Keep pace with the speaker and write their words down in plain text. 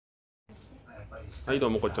はい、どう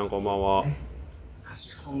もこっちゃん、こんばんは。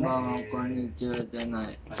こんばんは、こんにちはじゃ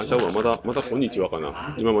ない。あ、じゃあ、またこんにちはか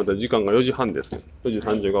な。今また時間が4時半です。4時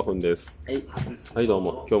35分です。はい。はい、どう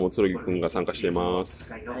も。今日もつるぎくんが参加していま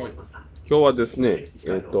す。はい。今日はですね、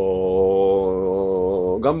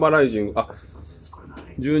ガンバライジング、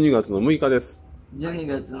12月の6日です。12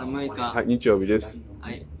月の6日。はい、日曜日です。は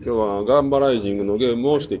い。今日はガンバライジングのゲーム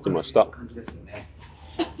をしてきました。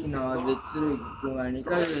昨日でつるぎくんは2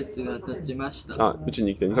ヶ月が経ちました。うち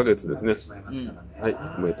に来て2ヶ月ですね。うん。はい、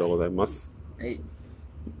おめでとうございます。はい。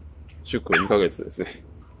祝2ヶ月ですね。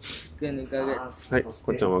2ヶ月。はい、こ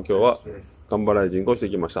っちゃんは今日はガンバライジングをして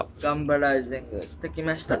きました。ガンバライジングしてき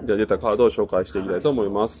ました。じゃあ出たカードを紹介していきたいと思い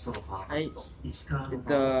ます。はい。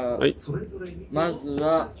はい。まず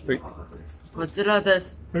は、こちらで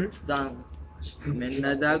す。ザン。仮面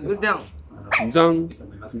ライダーグリドン。じゃん、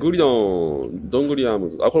グリドン、どんぐりアーム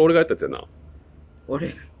ズ。これ俺がやったやつやな。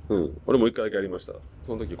俺俺も1回だけやりました。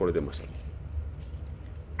その時これ出ました。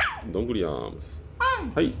どんぐりアームズ。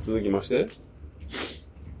はい、続きまして。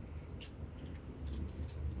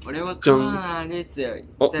俺はかなり強い。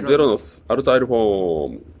ゼロノス、アルタイルフォ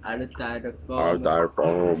ーム。アルタイルフォアーム。ルタイルフォ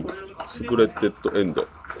ーム。スプレッデッドエンド。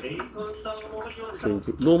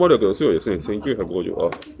ノーマルやけど強いですね。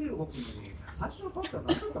1950。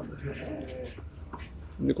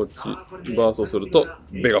で、こっち、バーストすると、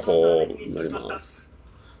ベガフォームになります。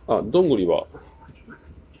どんぐりは、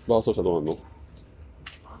バーストしたらどうなる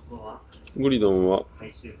の？グリドンは、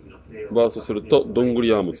バーストすると、どんぐ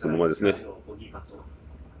りアームズのままですね。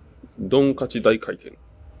ドン勝ち大回転。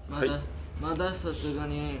まださすが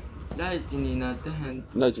に、ライチになってへん。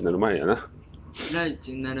ライチになる前やな。ライ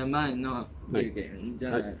チになる前の龍玄じ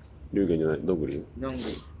ゃない。龍玄じゃない、どんぐり。どんぐり。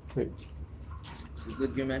はい。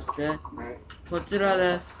続きまして、こちら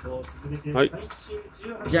です。はい。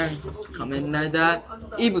じゃん、仮面ライダ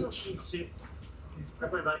ー、いぶき。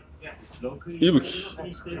いぶき。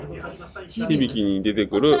いびきに出て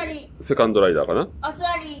くるセカンドライダーかな。お座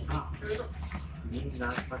り。はい、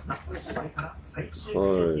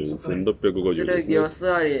1650ですね。剣お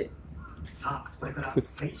座り。は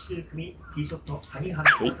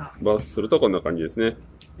い、バースするとこんな感じですね。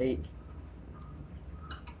はい。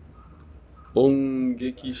音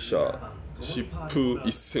撃者、疾風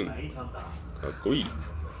一閃。かっこいい。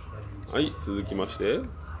はい、続きまして。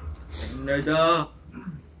仮面ライダー、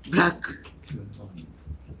ブラック。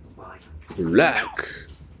ブラック。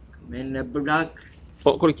仮面ライダーブラック。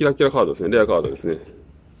これキラキラカードですね。レアカードですね。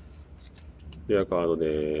レアカード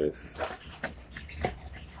です。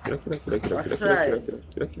キラキラキラキラキラキラキラキラ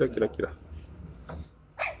キラキラキラキラ。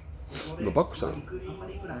今バックしたの？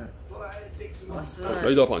ラ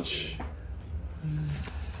イダーパンチ。ち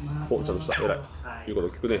ゃんとした。偉い。いうこと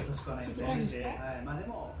聞くね。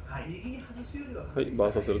はい、バ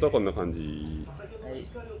ーサするとこんな感じ。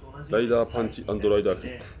ライダーパンチ&ライダーキ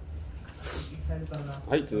ック。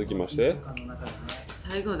はい、続きまして。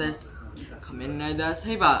最後です。仮面ライダー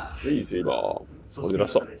セイバー。はい、セイバー。これラ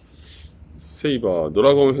スト。セイバー、ド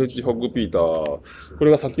ラゴンヘッジホッグピーター。これ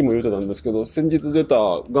がさっきも言ってたんですけど、先日出た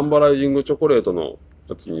ガンバライジングチョコレートの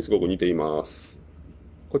やつにすごく似ています。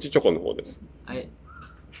こっちチョコの方です。はい。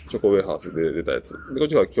チョコウェハースで出たやつ。で、こっ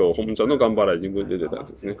ちが今日本茶のガンバライジングで出たや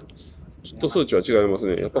つですね。ちょっと数値は違います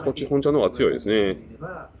ね。やっぱこっち本茶の方が強いですね。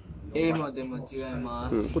A までも違いま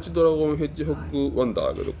す。こっちドラゴンヘッジホッグワンダー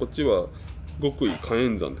だけど、こっちは極意火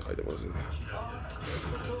炎山って書いてますね。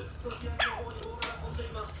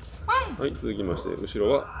はい、続きまして、後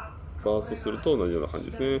ろはバーストすると同じような感じ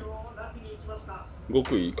ですね。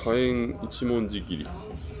極意火炎一文字切り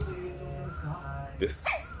です。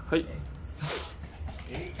はい。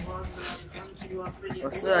お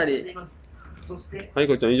座り。はい、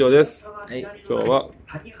こっちゃん以上です。はい。今日は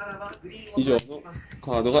以上の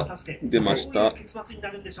カードが出ました。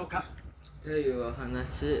というお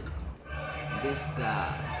話でした。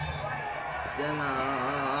じゃあな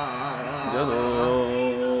ー。じゃあの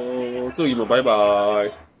ー。次もバイバ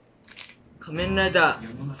イ。仮面ライダ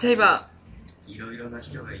ーセイバー。いろいろな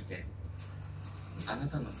人がいて、あな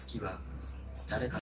たの好きは誰か